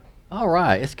All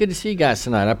right, it's good to see you guys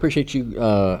tonight. I appreciate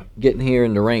you getting here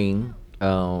in the rain.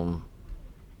 So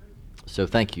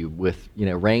thank you. With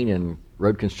rain and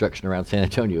road construction around San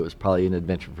Antonio, it was probably an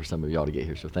adventure for some of y'all to get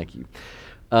here. So thank you.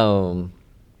 We're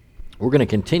going to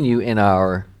continue in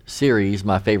our series,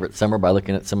 My Favorite Summer, by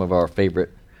looking at some of our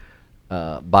favorite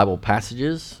Bible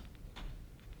passages.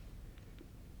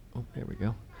 Oh, there we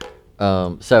go.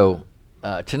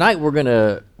 Tonight we're going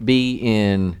to be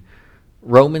in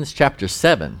Romans chapter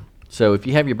 7. So if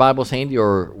you have your Bibles handy,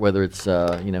 or whether it's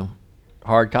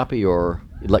hard copy or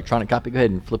electronic copy, go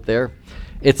ahead and flip there.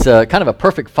 It's kind of a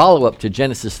perfect follow-up to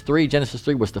Genesis 3. Genesis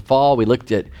 3 was the fall. We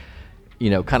looked at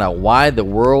kind of why the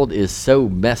world is so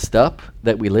messed up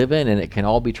that we live in, and it can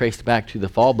all be traced back to the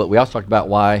fall. But we also talked about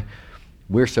why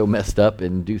we're so messed up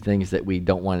and do things that we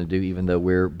don't want to do, even though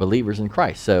we're believers in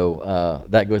Christ. So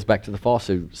that goes back to the fall.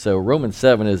 So Romans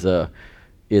 7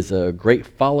 is a great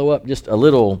follow-up. Just a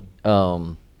little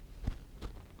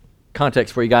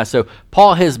context for you guys. So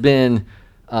Paul has been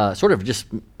sort of just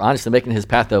honestly making his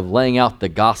path of laying out the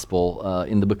gospel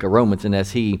in the book of Romans. And as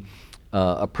he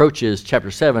approaches chapter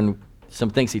 7, some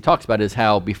things he talks about is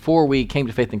how before we came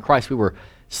to faith in Christ, we were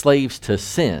slaves to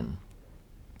sin.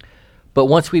 But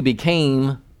once we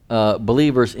became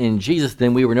believers in Jesus,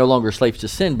 then we were no longer slaves to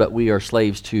sin, but we are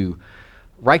slaves to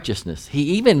righteousness. He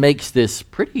even makes this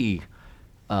pretty,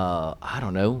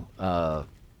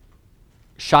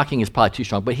 shocking is probably too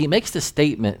strong, but he makes the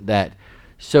statement that,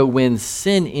 so when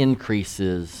sin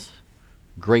increases,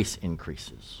 grace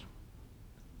increases.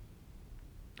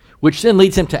 Which then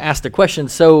leads him to ask the question,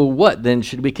 so what then?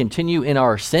 Should we continue in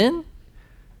our sin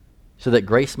so that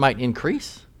grace might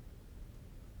increase?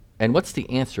 And what's the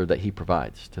answer that he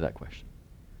provides to that question?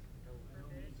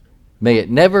 May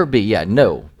it never be. Yeah,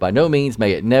 no. By no means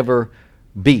may it never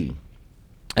be.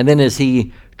 And then as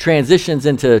he transitions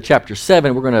into chapter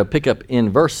 7, we're going to pick up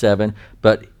in verse 7,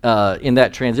 but in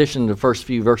that transition, the first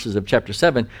few verses of chapter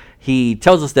 7, he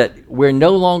tells us that we're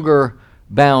no longer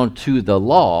bound to the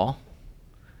law,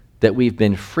 that we've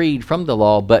been freed from the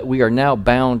law, but we are now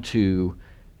bound to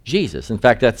Jesus. In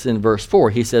fact, that's in verse 4.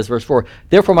 He says, verse 4,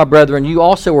 "Therefore, my brethren, you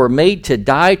also were made to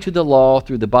die to the law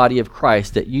through the body of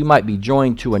Christ, that you might be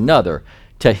joined to another,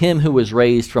 to him who was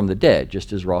raised from the dead,"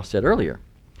 just as Ross said earlier,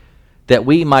 "that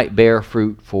we might bear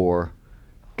fruit for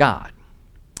God."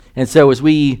 And so as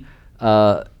we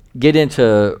get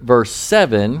into verse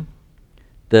 7,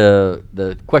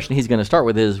 the question he's going to start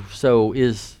with is, so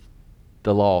is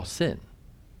the law sin?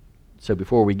 So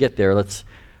before we get there, let's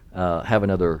have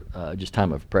another just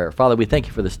time of prayer. Father, we thank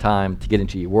you for this time to get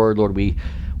into your word. Lord, we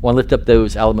want to lift up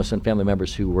those Alamos and family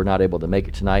members who were not able to make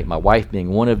it tonight, my wife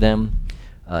being one of them.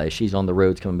 She's on the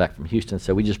roads coming back from Houston.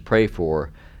 So we just pray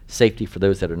for safety for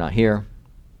those that are not here.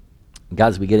 God,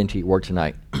 as we get into your word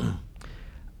tonight,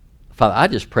 Father, I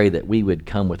just pray that we would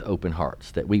come with open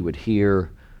hearts, that we would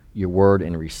hear your word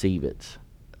and receive it.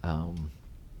 And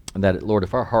that, Lord,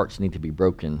 if our hearts need to be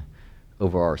broken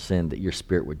over our sin, that your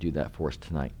Spirit would do that for us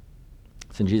tonight.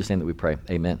 It's in Jesus' name that we pray.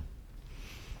 Amen.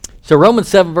 So Romans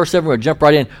 7, verse 7, we'll jump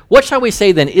right in. "What shall we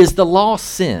say then? Is the law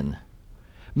sin?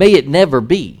 May it never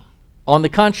be. On the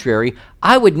contrary,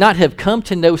 I would not have come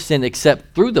to know sin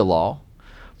except through the law.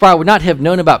 For I would not have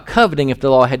known about coveting if the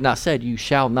law had not said, 'You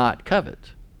shall not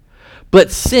covet.'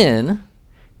 But sin,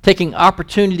 taking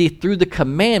opportunity through the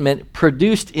commandment,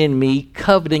 produced in me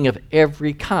coveting of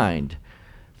every kind.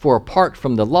 For apart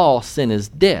from the law, sin is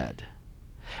dead.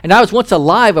 And I was once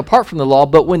alive apart from the law,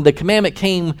 but when the commandment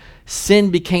came, sin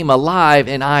became alive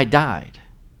and I died.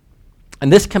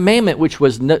 And this commandment, which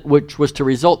was to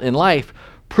result in life,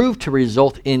 proved to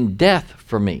result in death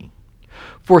for me.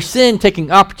 For sin, taking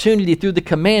opportunity through the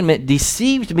commandment,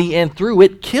 deceived me and through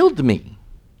it killed me.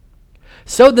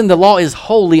 So then the law is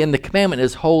holy and the commandment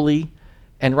is holy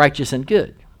and righteous and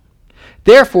good.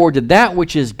 Therefore did that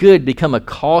which is good become a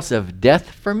cause of death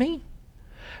for me?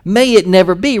 May it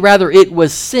never be. Rather, it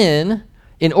was sin,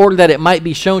 in order that it might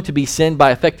be shown to be sin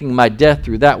by effecting my death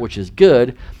through that which is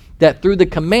good, that through the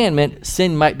commandment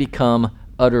sin might become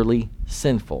utterly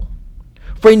sinful.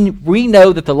 For we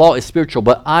know that the law is spiritual,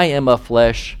 but I am of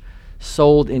flesh,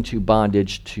 sold into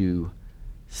bondage to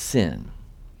sin."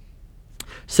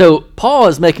 So Paul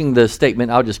is making the statement.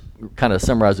 I'll just kind of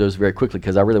summarize those very quickly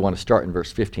because I really want to start in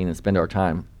verse 15 and spend our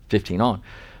time 15 on.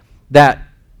 That,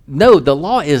 no, the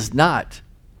law is not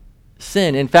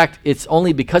sin. In fact, it's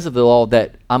only because of the law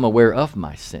that I'm aware of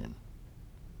my sin.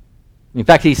 In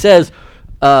fact, he says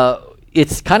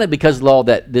it's kind of because of the law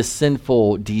that this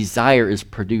sinful desire is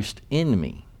produced in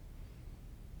me.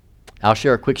 I'll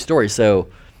share a quick story. So,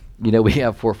 we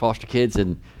have 4 foster kids,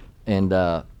 and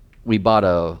we bought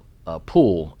a a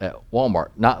pool at Walmart,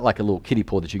 not like a little kiddie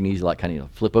pool that you can easily like kind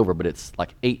of flip over, but it's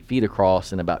like 8 feet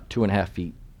across and about 2.5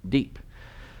 feet deep.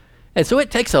 And so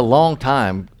it takes a long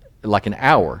time, like an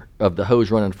hour of the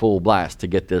hose running full blast to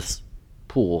get this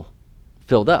pool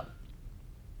filled up.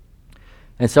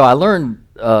 And so I learned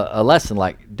a lesson,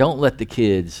 like, don't let the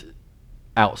kids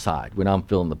outside when I'm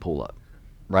filling the pool up,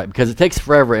 right? Because it takes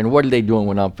forever, and what are they doing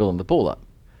when I'm filling the pool up?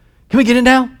 Can we get in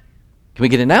now? Can we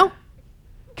get in now?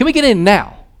 Can we get in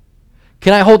now?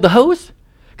 Can I hold the hose?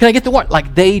 Can I get the water?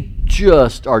 Like, they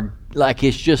just are, like,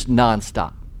 it's just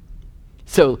nonstop.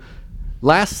 So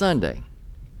last Sunday,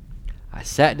 I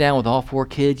sat down with all 4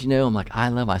 kids, I'm like, I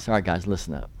said, all right, guys,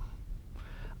 listen up.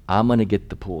 I'm going to get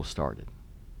the pool started.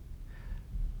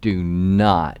 Do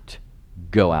not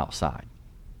go outside.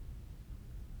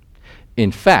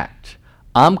 In fact,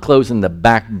 I'm closing the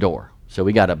back door. So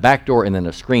we got a back door and then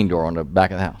a screen door on the back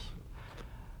of the house.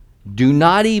 Do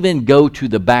not even go to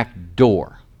the back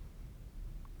door.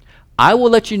 I will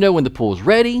let you know when the pool's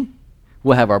ready.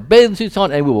 We'll have our bathing suits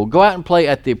on and we will go out and play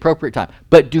at the appropriate time.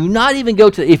 But do not even go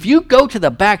to, if you go to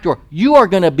the back door, you are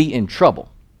going to be in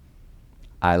trouble.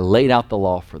 I laid out the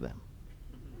law for them.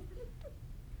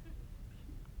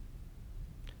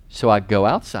 So I go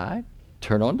outside,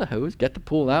 turn on the hose, get the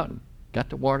pool out, and got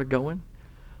the water going.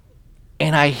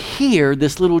 And I hear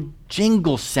this little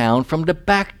jingle sound from the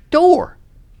back door.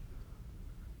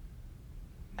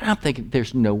 And I'm thinking,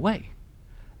 there's no way.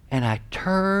 And I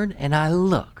turn and I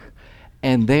look,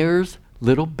 and there's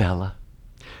little Bella.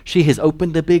 She has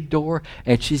opened the big door,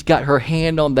 and she's got her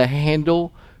hand on the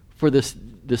handle for the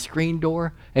screen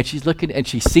door, and she's looking, and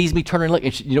she sees me turn and look,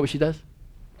 and you know what she does?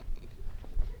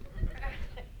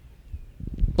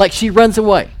 Like, she runs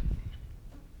away.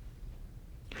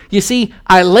 You see,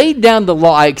 I laid down the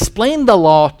law. I explained the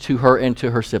law to her and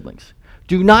to her siblings.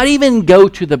 Do not even go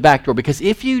to the back door, because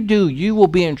if you do, you will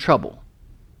be in trouble.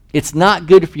 It's not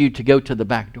good for you to go to the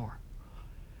back door.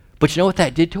 But you know what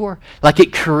that did to her? Like,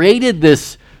 it created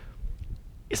this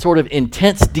sort of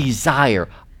intense desire.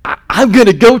 I'm going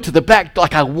to go to the back,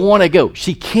 like I want to go.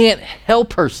 She can't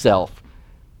help herself.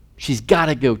 She's got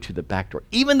to go to the back door.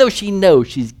 Even though she knows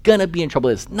she's going to be in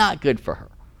trouble, it's not good for her.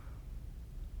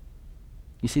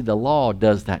 You see, the law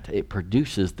does that. It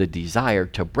produces the desire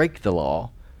to break the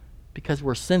law because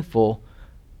we're sinful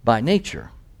by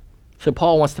nature. So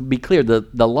Paul wants to be clear.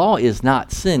 The law is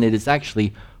not sin. It is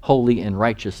actually holy and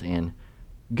righteous and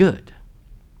good.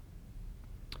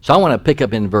 So I want to pick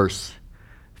up in verse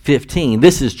 15.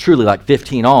 This is truly, like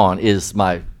 15 on, is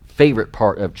my favorite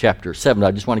part of chapter 7.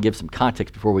 I just want to give some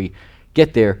context before we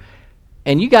get there.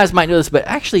 And you guys might know this, but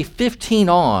actually 15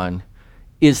 on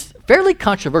is fairly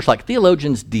controversial. Like,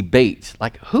 theologians debate,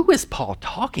 like, who is Paul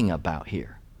talking about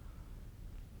here?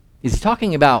 Is he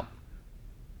talking about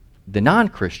the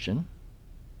non-Christian?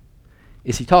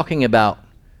 Is he talking about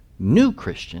new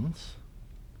Christians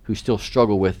who still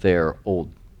struggle with their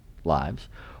old lives?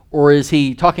 Or is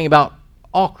he talking about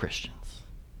all Christians?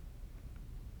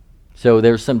 So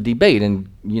there's some debate, and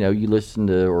you listen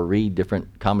to or read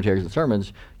different commentaries and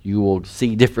sermons, you will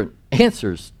see different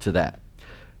answers to that.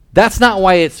 That's not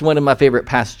why it's one of my favorite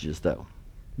passages, though.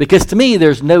 Because to me,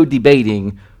 there's no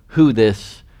debating who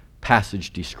this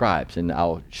passage describes, and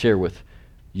I'll share with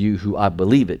you who I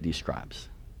believe it describes.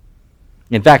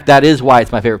 In fact, that is why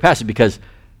it's my favorite passage, because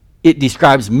it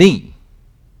describes me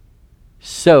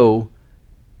so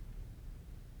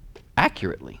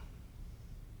accurately.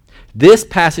 This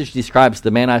passage describes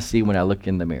the man I see when I look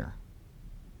in the mirror.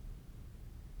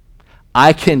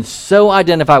 I can so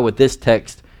identify with this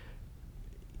text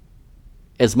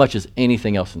as much as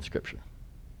anything else in Scripture.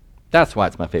 That's why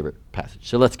it's my favorite passage.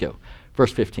 So let's go.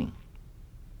 Verse 15.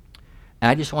 And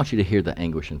I just want you to hear the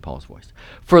anguish in Paul's voice.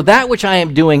 For that which I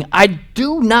am doing, I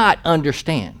do not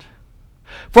understand.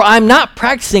 For I'm not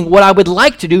practicing what I would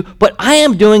like to do, but I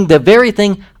am doing the very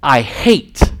thing I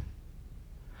hate.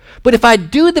 But if I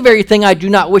do the very thing I do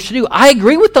not wish to do, I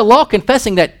agree with the law,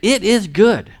 confessing that it is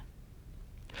good.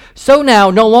 So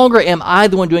now, no longer am I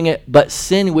the one doing it, but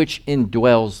sin which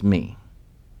indwells me.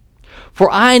 For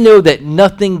I know that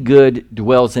nothing good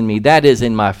dwells in me, that is,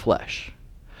 in my flesh.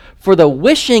 For the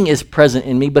wishing is present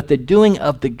in me, but the doing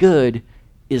of the good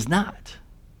is not.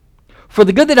 For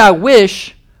the good that I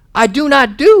wish, I do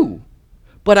not do,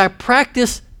 but I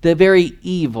practice the very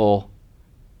evil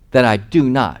that I do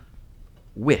not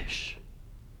wish.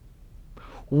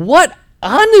 What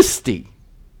honesty!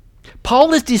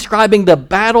 Paul is describing the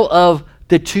battle of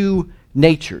the two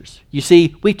natures. You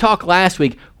see, we talked last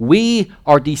week, we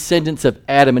are descendants of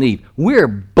Adam and Eve. We're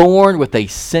born with a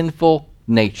sinful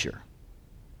nature.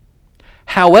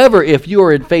 However, if you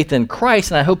are in faith in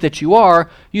Christ, and I hope that you are,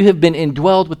 you have been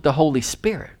indwelled with the Holy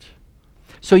Spirit.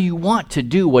 So you want to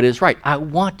do what is right. I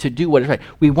want to do what is right.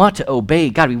 We want to obey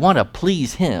God. We want to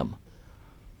please Him.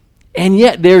 And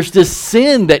yet there's this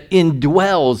sin that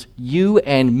indwells you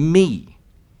and me.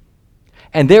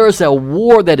 And there is a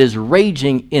war that is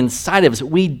raging inside of us.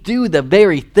 We do the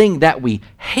very thing that we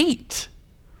hate.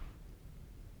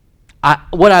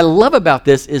 What I love about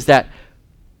this is that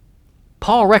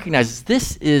Paul recognizes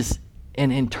this is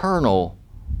an internal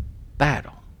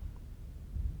battle.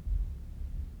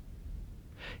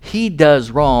 He does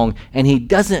wrong, and he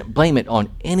doesn't blame it on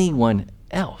anyone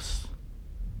else.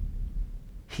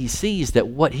 He sees that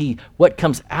what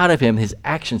comes out of him, his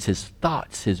actions, his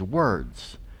thoughts, his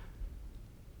words,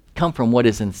 come from what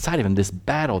is inside of him, this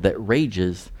battle that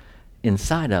rages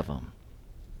inside of him.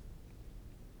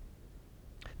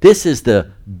 This is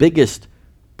the biggest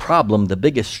problem, the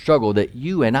biggest struggle that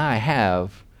you and I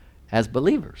have as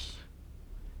believers.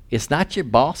 It's not your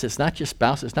boss, it's not your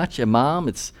spouse, it's not your mom,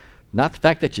 it's not the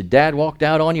fact that your dad walked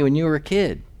out on you when you were a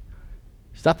kid.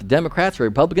 It's not the Democrats or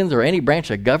Republicans or any branch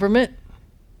of government.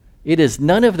 It is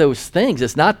none of those things.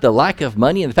 It's not the lack of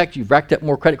money and the fact you've racked up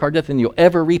more credit card debt than you'll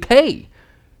ever repay.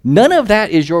 None of that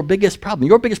is your biggest problem.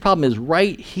 Your biggest problem is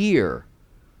right here.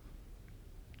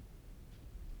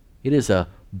 It is a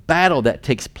battle that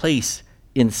takes place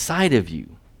inside of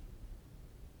you.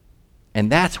 And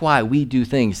that's why we do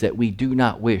things that we do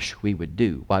not wish we would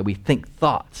do, why we think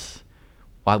thoughts,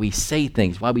 why we say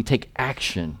things, why we take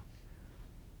action.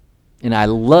 And I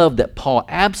love that Paul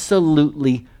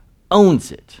absolutely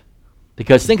owns it.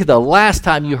 Because think of the last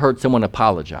time you heard someone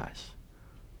apologize.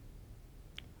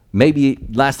 Maybe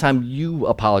last time you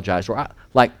apologized, or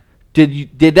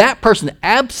did that person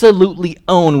absolutely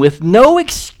own with no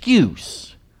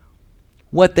excuse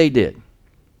what they did?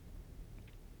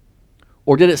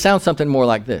 Or did it sound something more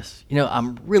like this?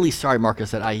 I'm really sorry,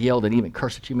 Marcus, that I yelled and even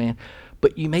cursed at you, man,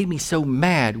 but you made me so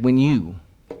mad when you,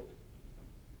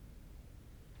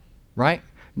 right?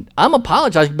 I'm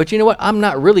apologizing, but you know what? I'm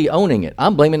not really owning it.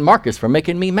 I'm blaming Marcus for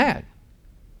making me mad.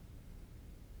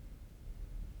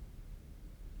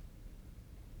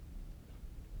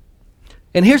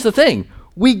 And here's the thing.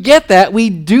 We get that. We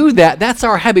do that. That's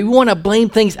our habit. We want to blame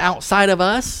things outside of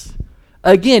us.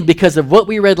 Again, because of what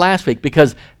we read last week.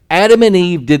 Because Adam and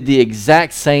Eve did the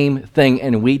exact same thing,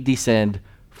 and we descend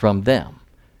from them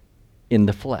in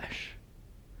the flesh.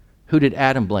 Who did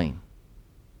Adam blame?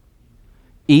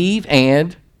 Eve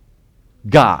and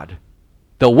God.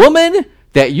 The woman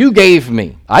that you gave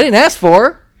me. I didn't ask for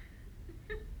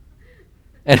her.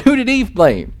 And who did Eve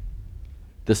blame?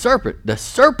 The serpent. The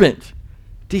serpent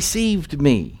deceived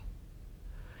me.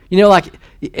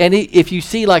 And if you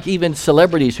see even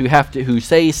celebrities who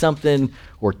say something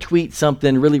or tweet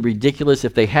something really ridiculous,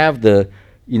 if they have the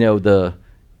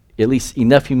at least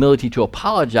enough humility to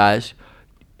apologize,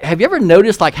 have you ever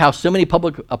noticed how so many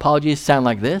public apologies sound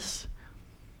like this?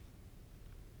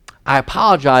 I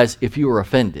apologize if you were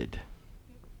offended.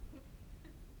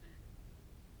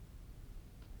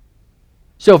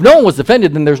 So if no one was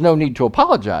offended, then there's no need to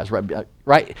apologize,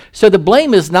 right? So the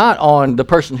blame is not on the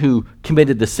person who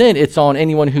committed the sin. It's on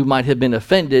anyone who might have been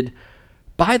offended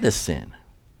by the sin.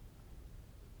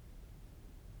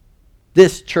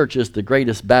 This, church, is the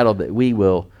greatest battle that we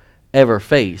will ever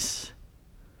face.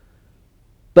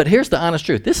 But here's the honest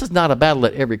truth. This is not a battle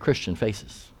that every Christian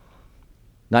faces.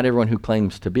 Not everyone who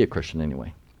claims to be a Christian,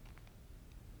 anyway.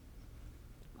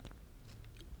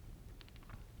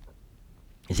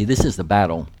 You see, this is the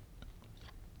battle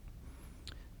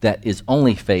that is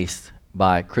only faced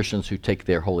by Christians who take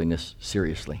their holiness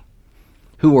seriously,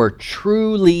 who are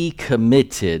truly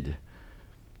committed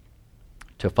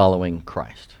to following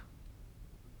Christ,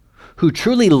 who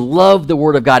truly love the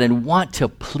Word of God and want to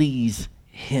please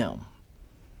Him.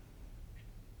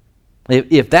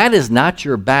 If that is not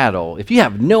your battle, if you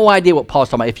have no idea what Paul's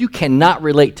talking about, if you cannot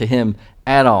relate to him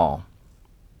at all,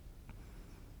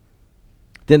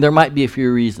 then there might be a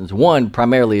few reasons. One,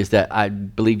 primarily, is that I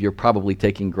believe you're probably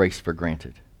taking grace for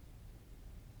granted.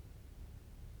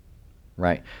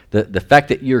 Right? The fact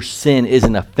that your sin is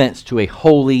an offense to a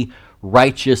holy,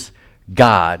 righteous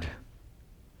God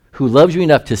who loves you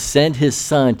enough to send His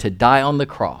Son to die on the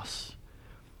cross,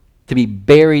 to be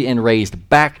buried and raised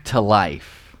back to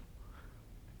life,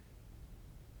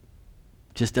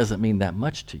 just doesn't mean that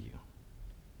much to you.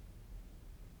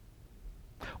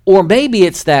 Or maybe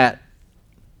it's that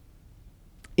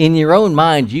in your own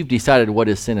mind you've decided what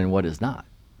is sin and what is not.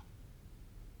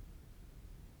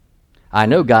 I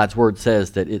know God's Word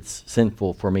says that it's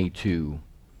sinful for me to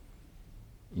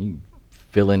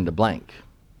fill in the blank.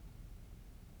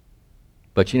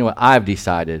 But you know what? I've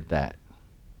decided that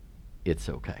it's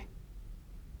okay.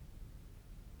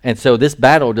 And so this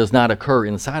battle does not occur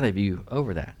inside of you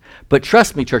over that. But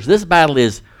trust me, church, this battle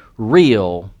is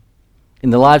real in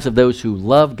the lives of those who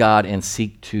love God and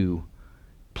seek to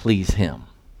please Him.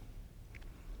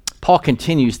 Paul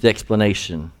continues the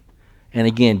explanation. And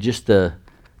again, just the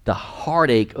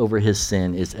heartache over his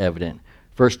sin is evident.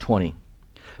 Verse 20.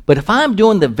 But if I am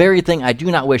doing the very thing I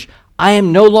do not wish, I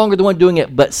am no longer the one doing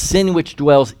it, but sin which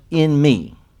dwells in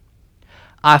me.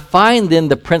 I find then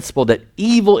the principle that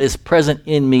evil is present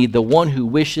in me, the one who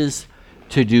wishes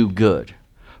to do good.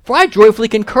 For I joyfully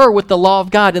concur with the law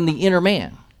of God in the inner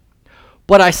man.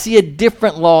 But I see a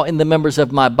different law in the members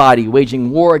of my body, waging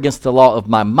war against the law of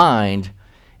my mind,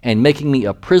 and making me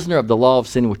a prisoner of the law of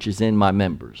sin which is in my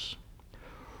members.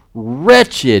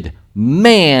 Wretched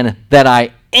man that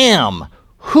I am,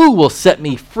 who will set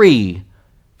me free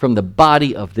from the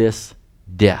body of this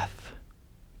death?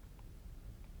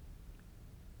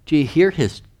 Do you hear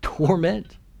his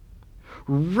torment?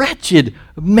 Wretched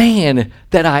man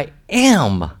that I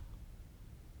am.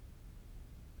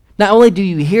 Not only do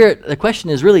you hear it, the question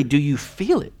is really, do you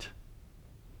feel it?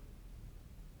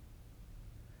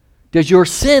 Does your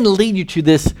sin lead you to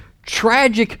this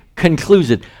tragic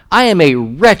conclusion? I am a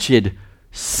wretched,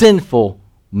 sinful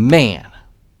man.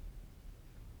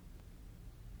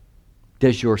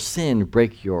 Does your sin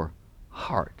break your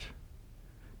heart?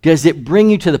 Does it bring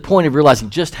you to the point of realizing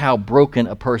just how broken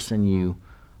a person you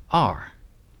are?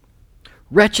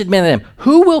 Wretched man I am,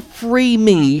 who will free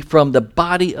me from the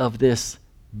body of this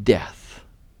death?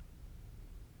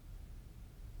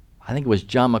 I think it was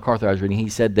John MacArthur I was reading. He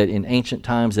said that in ancient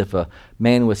times, if a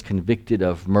man was convicted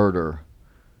of murder,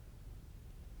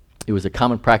 it was a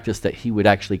common practice that he would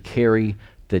actually carry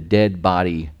the dead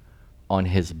body on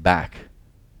his back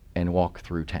and walk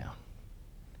through town.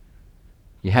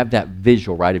 You have that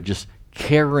visual, right, of just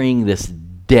carrying this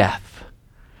death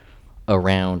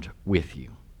around with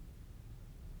you.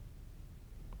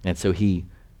 And so he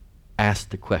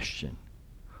asked the question,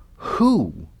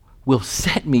 who will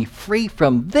set me free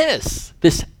from this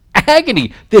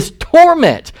agony, this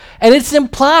torment? And it's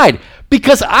implied,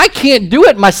 because I can't do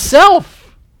it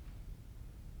myself.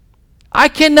 I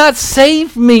cannot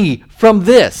save me from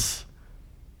this.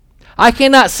 I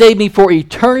cannot save me for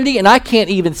eternity, and I can't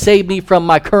even save me from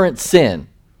my current sin.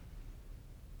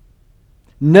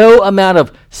 No amount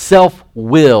of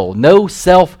self-will, no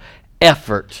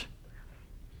self-effort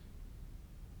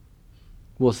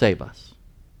will save us.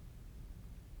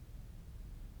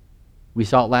 We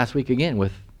saw it last week again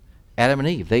with Adam and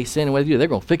Eve. They sinned, and what do they do? They're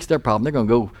going to fix their problem. They're going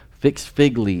to go fix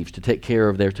fig leaves to take care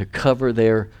of to cover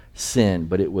their sin,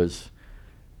 but it was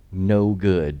no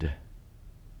good.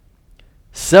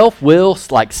 Self-will,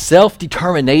 like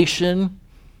self-determination,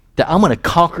 that I'm going to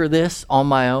conquer this on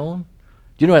my own.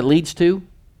 Do you know what it leads to?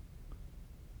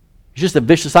 It's just a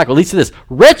vicious cycle. It leads to this,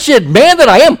 wretched man that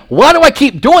I am. Why do I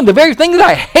keep doing the very thing that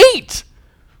I hate?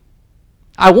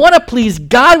 I want to please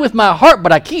God with my heart,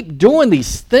 but I keep doing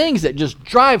these things that just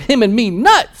drive him and me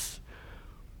nuts.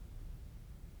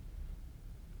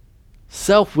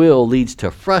 Self-will leads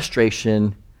to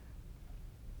frustration,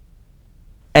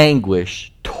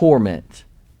 anguish, torment,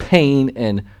 pain,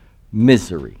 and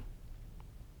misery.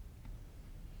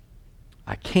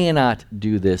 I cannot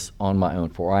do this on my own,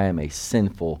 for I am a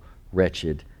sinful,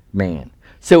 wretched man.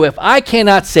 So if I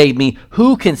cannot save me,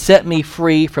 who can set me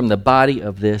free from the body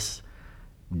of this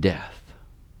death?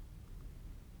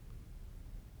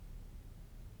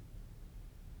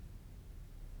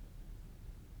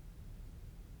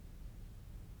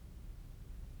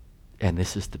 And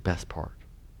this is the best part.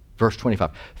 Verse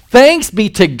 25. Thanks be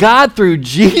to God through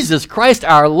Jesus Christ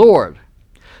our Lord.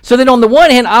 So that on the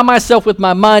one hand, I myself with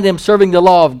my mind am serving the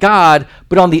law of God,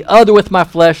 but on the other with my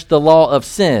flesh, the law of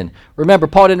sin. Remember,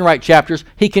 Paul didn't write chapters.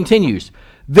 He continues.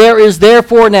 There is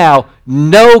therefore now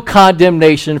no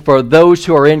condemnation for those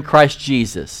who are in Christ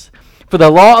Jesus. For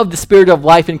the law of the Spirit of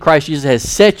life in Christ Jesus has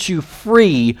set you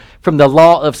free from the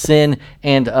law of sin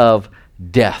and of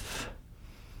death.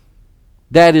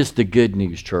 That is the good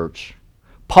news, church.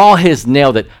 Paul has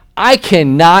nailed it. I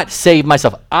cannot save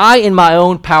myself. I, in my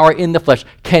own power in the flesh,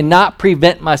 cannot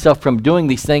prevent myself from doing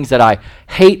these things that I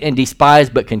hate and despise,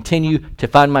 but continue to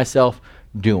find myself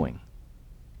doing.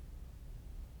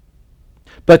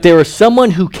 But there is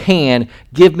someone who can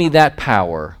give me that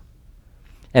power,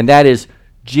 and that is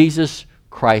Jesus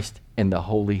Christ and the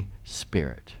Holy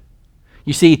Spirit.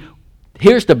 You see,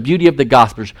 here's the beauty of the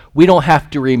Gospels. We don't have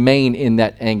to remain in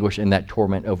that anguish and that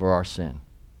torment over our sin.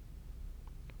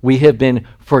 We have been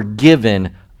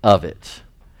forgiven of it.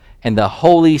 And the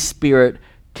Holy Spirit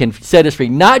can set us free,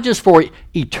 not just for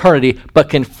eternity, but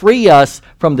can free us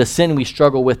from the sin we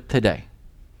struggle with today.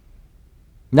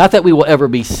 Not that we will ever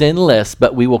be sinless,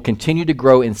 but we will continue to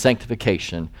grow in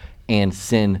sanctification and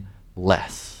sin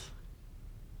less.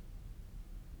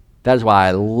 That is why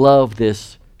I love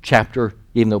this chapter,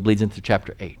 even though it bleeds into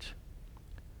chapter 8.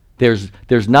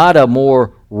 There's not a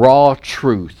more raw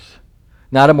truth,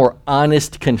 not a more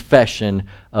honest confession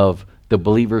of the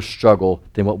believer's struggle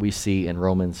than what we see in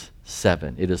Romans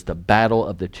 7. It is the battle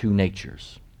of the two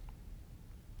natures.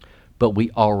 But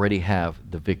we already have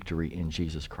the victory in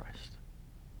Jesus Christ.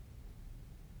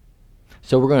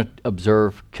 So we're going to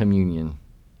observe communion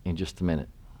in just a minute.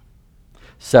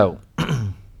 So,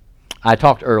 I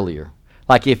talked earlier,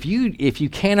 like if you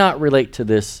cannot relate to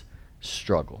this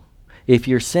struggle, if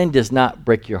your sin does not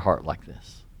break your heart like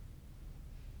this,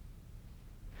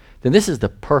 then this is the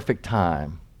perfect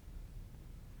time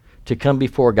to come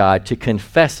before God, to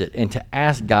confess it, and to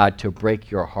ask God to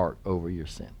break your heart over your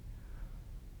sin.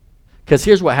 Because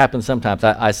here's what happens sometimes.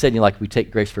 I said, like we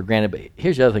take grace for granted, but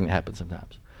here's the other thing that happens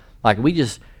sometimes. Like we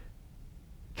just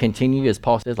continue, as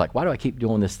Paul says, like, why do I keep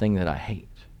doing this thing that I hate?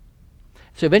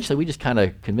 So eventually we just kind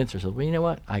of convince ourselves, well, you know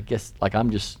what? I guess like I'm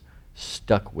just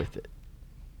stuck with it.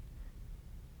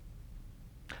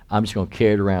 I'm just going to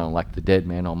carry it around like the dead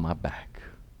man on my back.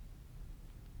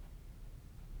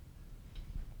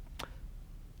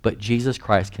 But Jesus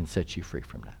Christ can set you free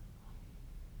from that.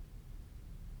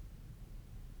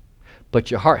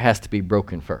 But your heart has to be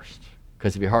broken first.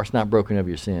 Because if your heart's not broken of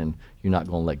your sin, you're not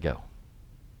going to let go.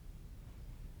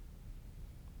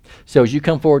 So as you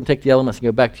come forward and take the elements and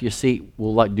go back to your seat,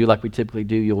 we'll do like we typically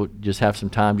do. You'll just have some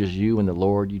time, just you and the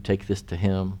Lord. You take this to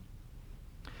Him.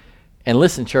 And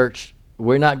listen, church,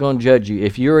 we're not going to judge you.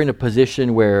 If you're in a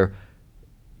position where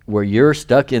you're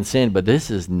stuck in sin, but this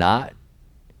is not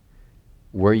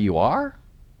where you are,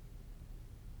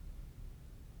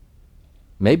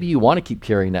 maybe you want to keep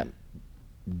carrying that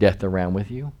death around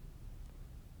with you,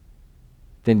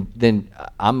 then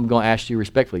I'm going to ask you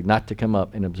respectfully not to come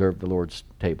up and observe the Lord's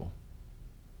table.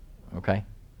 Okay?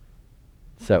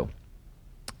 So,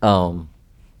 come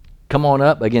on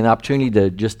up. Again, opportunity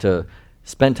to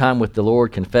spend time with the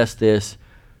Lord, confess this,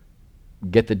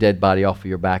 get the dead body off of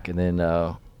your back, and then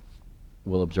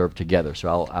we'll observe together. So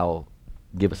I'll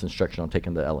give us instruction on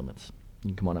taking the elements. You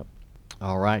can come on up.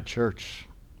 All right, church.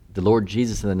 The Lord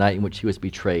Jesus, in the night in which He was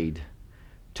betrayed,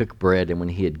 took bread, and when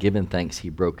He had given thanks, He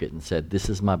broke it and said, "This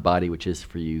is my body which is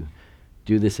for you.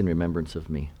 Do this in remembrance of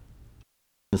me."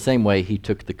 In the same way, He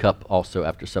took the cup also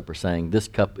after supper, saying, "This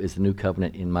cup is the new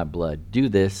covenant in my blood. Do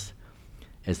this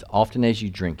as often as you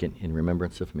drink it in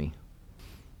remembrance of me."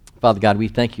 Father God, we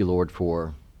thank you, Lord,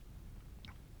 for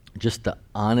just the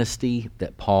honesty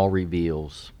that Paul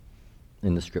reveals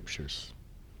in the Scriptures.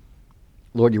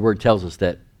 Lord, your word tells us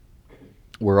that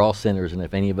we're all sinners, and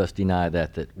if any of us deny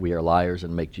that we are liars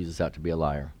and make Jesus out to be a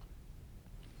liar.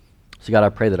 So God, I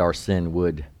pray that our sin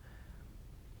would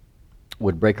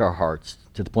break our hearts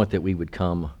to the point that we would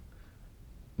come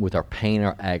with our pain,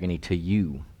 our agony to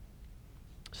you,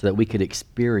 so that we could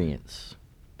experience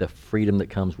the freedom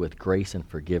that comes with grace and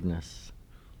forgiveness.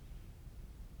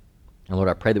 And Lord,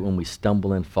 I pray that when we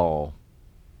stumble and fall,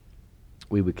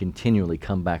 we would continually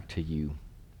come back to you.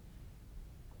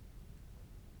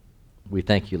 We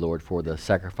thank you, Lord, for the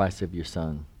sacrifice of your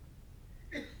Son.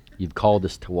 You've called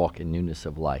us to walk in newness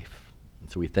of life. And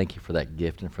so we thank you for that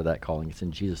gift and for that calling. It's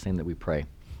in Jesus' name that we pray.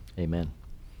 Amen.